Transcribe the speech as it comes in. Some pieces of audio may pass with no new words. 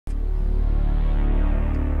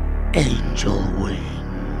AngelWing.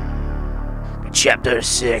 Chapter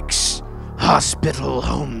 6, Hospital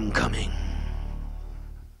Homecoming.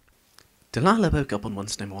 Delilah woke up on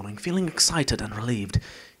Wednesday morning feeling excited and relieved.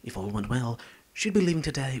 If all went well, she'd be leaving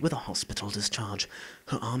today with a hospital discharge.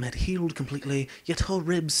 Her arm had healed completely, yet her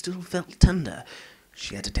ribs still felt tender.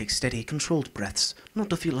 She had to take steady, controlled breaths, not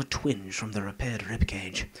to feel a twinge from the repaired rib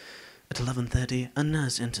cage. At 11:30, a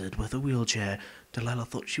nurse entered with a wheelchair. Delilah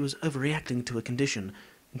thought she was overreacting to a condition,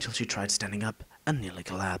 until she tried standing up and nearly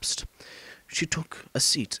collapsed. She took a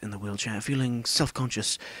seat in the wheelchair, feeling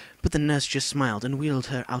self-conscious, but the nurse just smiled and wheeled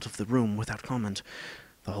her out of the room without comment.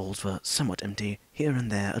 The halls were somewhat empty. Here and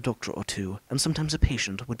there a doctor or two, and sometimes a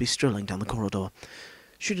patient, would be strolling down the corridor.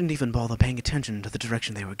 She didn't even bother paying attention to the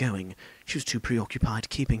direction they were going. She was too preoccupied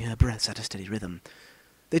keeping her breaths at a steady rhythm.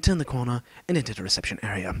 They turned the corner and entered a reception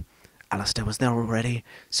area. Alistair was there already,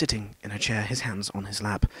 sitting in a chair, his hands on his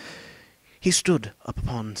lap. He stood up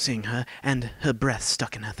upon seeing her, and her breath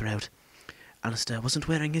stuck in her throat. Alistair wasn't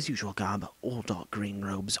wearing his usual garb, all dark green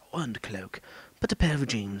robes and cloak, but a pair of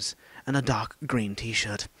jeans and a dark green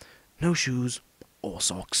t-shirt. No shoes or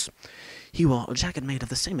socks. He wore a jacket made of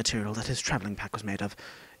the same material that his travelling pack was made of.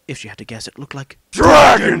 If she had to guess, it looked like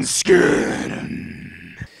Dragon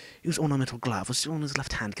skin! His ornamental glove was still in his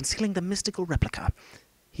left hand, concealing the mystical replica.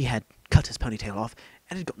 He had cut his ponytail off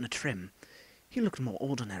and had gotten a trim. He looked more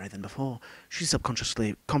ordinary than before. She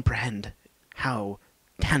subconsciously comprehended how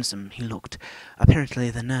handsome he looked. Apparently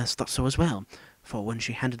the nurse thought so as well, for when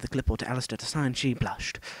she handed the clipboard to Alistair to sign, she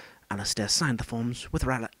blushed. Alistair signed the forms with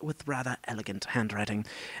rather elegant handwriting,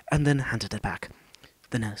 and then handed it back.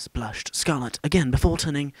 The nurse blushed scarlet again before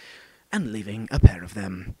turning and leaving a pair of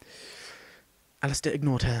them. Alistair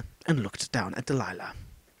ignored her and looked down at Delilah.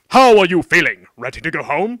 How are you feeling? Ready to go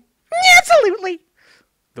home? Absolutely,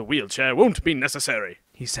 The wheelchair won't be necessary,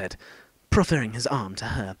 he said, proffering his arm to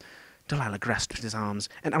her. Delilah grasped his arms,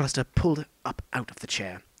 and Alistair pulled up out of the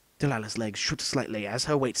chair. Delilah's legs shook slightly as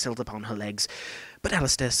her weight settled upon her legs, but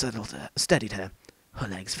Alistair steadied her. Her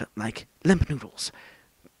legs felt like limp noodles.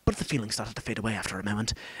 But the feeling started to fade away after a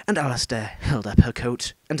moment, and Alistair held up her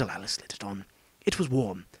coat, and Delilah slid it on. It was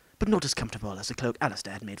warm, but not as comfortable as the cloak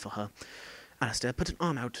Alistair had made for her. Alistair put an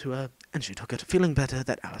arm out to her, and she took it, feeling better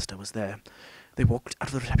that Alistair was there. They walked out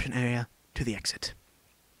of the reception area to the exit.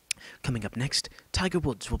 Coming up next, Tiger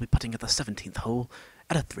Woods will be putting at the 17th hole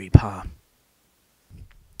at a 3-par.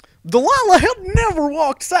 Delilah had never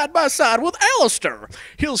walked side by side with Alistair.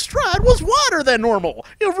 His stride was wider than normal.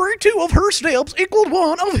 Every 2 of her steps equaled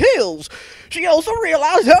 1 of his. She also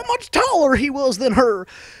realized how much taller he was than her.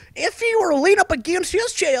 If he were to lean up against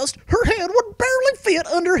his chest, her head would barely fit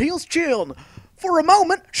under his chin. For a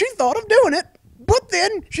moment, she thought of doing it, but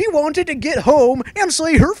then she wanted to get home and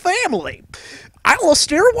see her family.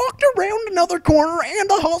 Alistair walked around another corner and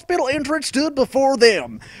the hospital entrance stood before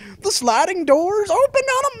them. The sliding doors opened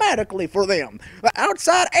automatically for them. The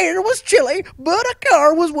outside air was chilly, but a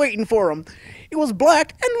car was waiting for them. It was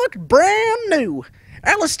black and looked brand new.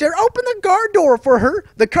 Alistair opened the car door for her.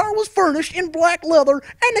 The car was furnished in black leather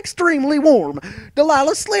and extremely warm.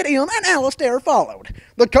 Delilah slid in and Alistair followed.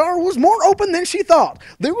 The car was more open than she thought.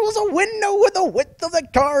 There was a window with the width of the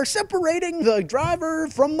car separating the driver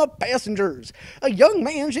from the passengers. A young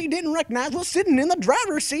man she didn't recognize was sitting in the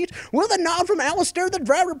driver's seat. With a nod from Alistair, the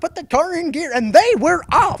driver put the car in gear and they were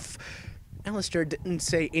off. Alistair didn't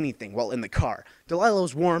say anything while in the car. Delilah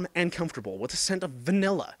was warm and comfortable with a scent of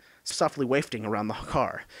vanilla softly wafting around the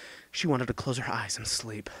car. She wanted to close her eyes and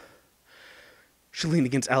sleep. She leaned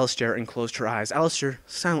against Alistair and closed her eyes. Alistair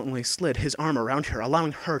silently slid his arm around her,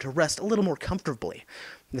 allowing her to rest a little more comfortably.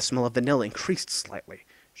 The smell of vanilla increased slightly.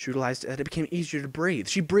 She realized that it became easier to breathe.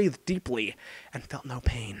 She breathed deeply and felt no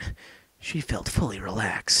pain. She felt fully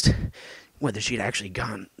relaxed. Whether she'd actually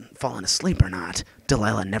fallen asleep or not,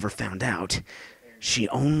 Delilah never found out. She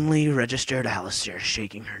only registered Alistair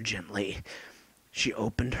shaking her gently. She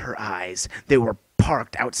opened her eyes. They were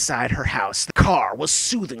parked outside her house. The car was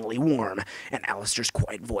soothingly warm, and Alistair's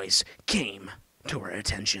quiet voice came to her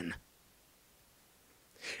attention.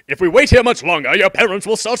 If we wait here much longer, your parents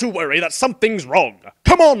will start to worry that something's wrong.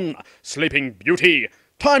 Come on, Sleeping Beauty.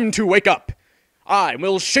 Time to wake up. I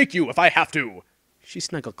will shake you if I have to. She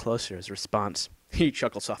snuggled closer as a response. He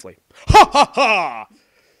chuckled softly. Ha ha ha!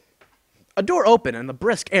 A door opened and the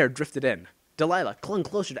brisk air drifted in. Delilah clung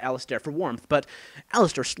closer to Alistair for warmth, but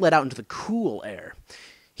Alistair slid out into the cool air.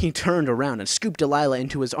 He turned around and scooped Delilah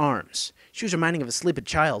into his arms. She was reminding of a sleepy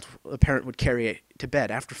child a parent would carry to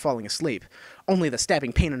bed after falling asleep. Only the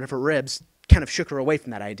stabbing pain under her ribs kind of shook her away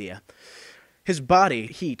from that idea. His body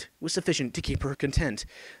heat was sufficient to keep her content.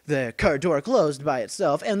 The car door closed by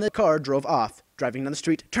itself, and the car drove off, driving down the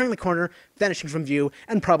street, turning the corner, vanishing from view,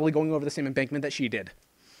 and probably going over the same embankment that she did.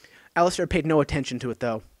 Alistair paid no attention to it,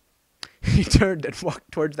 though. He turned and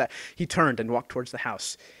walked towards the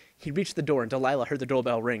house. He reached the door, and Delilah heard the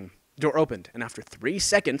doorbell ring. The door opened, and after 3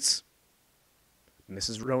 seconds,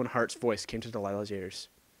 Mrs. Rowan Hart's voice came to Delilah's ears.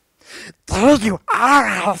 There you are,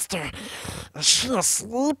 Alistair. Is she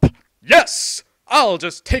asleep? Yes! I'll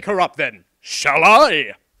just take her up then. Shall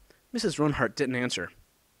I? Mrs. Rowan Hart didn't answer,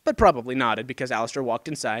 but probably nodded because Alistair walked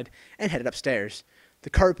inside and headed upstairs. The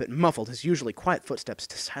carpet muffled his usually quiet footsteps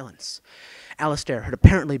to silence. Alistair had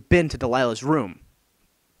apparently been to Delilah's room.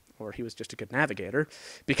 Or he was just a good navigator,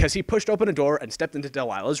 because he pushed open a door and stepped into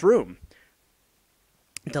Delilah's room.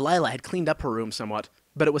 Delilah had cleaned up her room somewhat,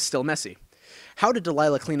 but it was still messy. How did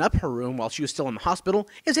Delilah clean up her room while she was still in the hospital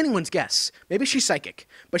is anyone's guess. Maybe she's psychic,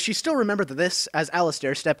 but she still remembered this as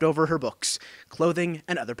Alistair stepped over her books, clothing,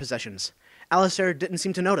 and other possessions. Alistair didn't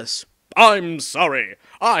seem to notice. I'm sorry.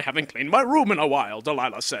 I haven't cleaned my room in a while,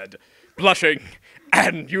 Delilah said, blushing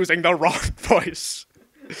and using the wrong voice.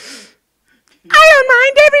 I don't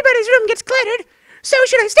mind. Everybody's room gets cluttered. So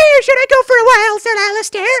should I stay or should I go for a while, said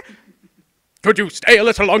Alistair. Could you stay a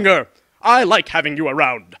little longer? I like having you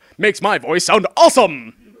around. Makes my voice sound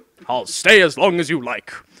awesome. I'll stay as long as you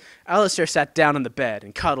like. Alistair sat down on the bed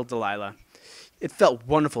and cuddled Delilah. It felt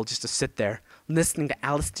wonderful just to sit there, listening to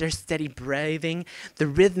Alistair's steady breathing, the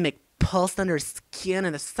rhythmic pulse under his skin,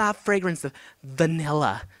 and the soft fragrance of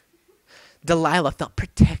vanilla. Delilah felt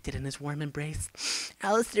protected in his warm embrace.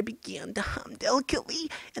 Alistair began to hum delicately,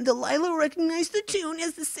 and Delilah recognized the tune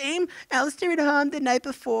as the same Alistair had hummed the night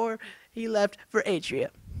before he left for Atria.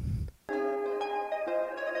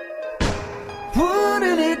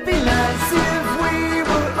 Wouldn't it be nice if we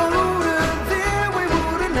were older? Then we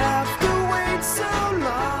wouldn't have to wait so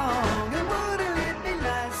long. And wouldn't it be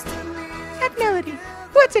nice to live? That melody.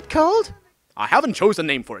 What's it called? I haven't chosen a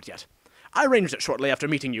name for it yet. I arranged it shortly after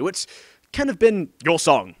meeting you. It's kind of been your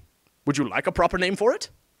song. Would you like a proper name for it?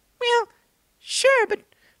 Well, sure, but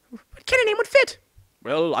what kind of name would fit?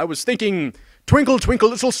 Well, I was thinking Twinkle, Twinkle,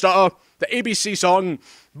 Little Star, the ABC song,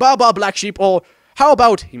 Ba Ba Black Sheep, or how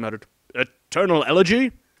about, he muttered, Eternal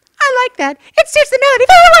Elegy? I like that. It suits the melody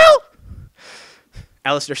very well.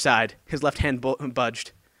 Alistair sighed. His left hand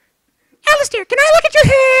budged. Alistair, can I look at your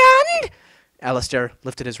hand? Alistair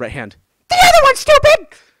lifted his right hand. The other one,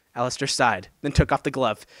 stupid! Alistair sighed, then took off the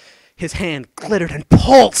glove. His hand glittered and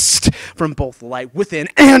pulsed from both light within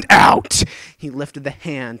and out. He lifted the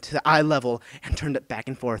hand to the eye level and turned it back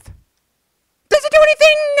and forth. Does it do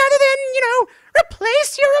anything other than,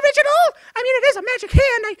 replace your original? I mean, it is a magic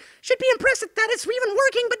hand. I should be impressed that it's even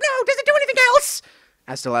working, but no, does it do anything else?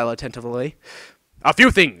 Asked Delilah attentively. A few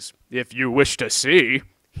things, if you wish to see,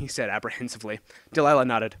 He said apprehensively. Delilah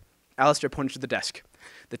nodded. Alistair pointed to the desk.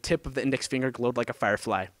 The tip of the index finger glowed like a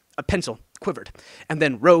firefly. A pencil quivered, and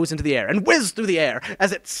then rose into the air and whizzed through the air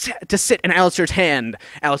as it to sit in Alistair's hand.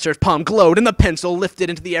 Alistair's palm glowed, and the pencil lifted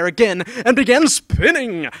into the air again and began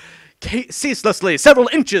spinning ceaselessly several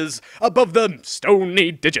inches above the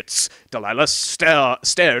stony digits. Delilah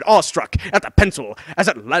stared awestruck at the pencil as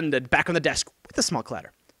it landed back on the desk with a small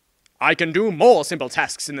clatter. I can do more simple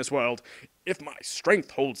tasks in this world, if my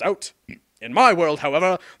strength holds out. In my world,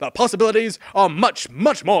 however, the possibilities are much,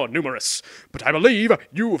 much more numerous. But I believe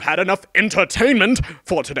you've had enough entertainment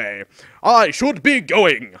for today. I should be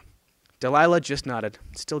going. Delilah just nodded,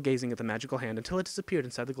 still gazing at the magical hand until it disappeared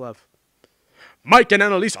inside the glove. Mike and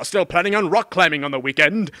Annalise are still planning on rock climbing on the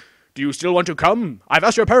weekend. Do you still want to come? I've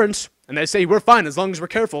asked your parents, and they say we're fine as long as we're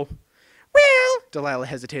careful. Well, Delilah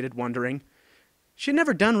hesitated, wondering. She'd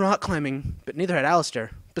never done rock climbing, but neither had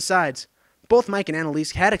Alistair. Besides, both Mike and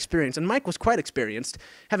Annalise had experience, and Mike was quite experienced,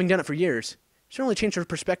 having done it for years. She only changed her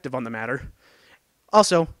perspective on the matter.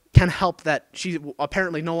 Also, kind of helped that she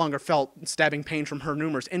apparently no longer felt stabbing pain from her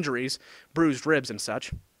numerous injuries, bruised ribs and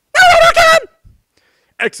such.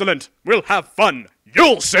 Excellent. We'll have fun.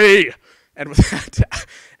 You'll see. And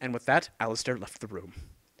with that, Alistair left the room.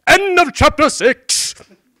 End of chapter 6.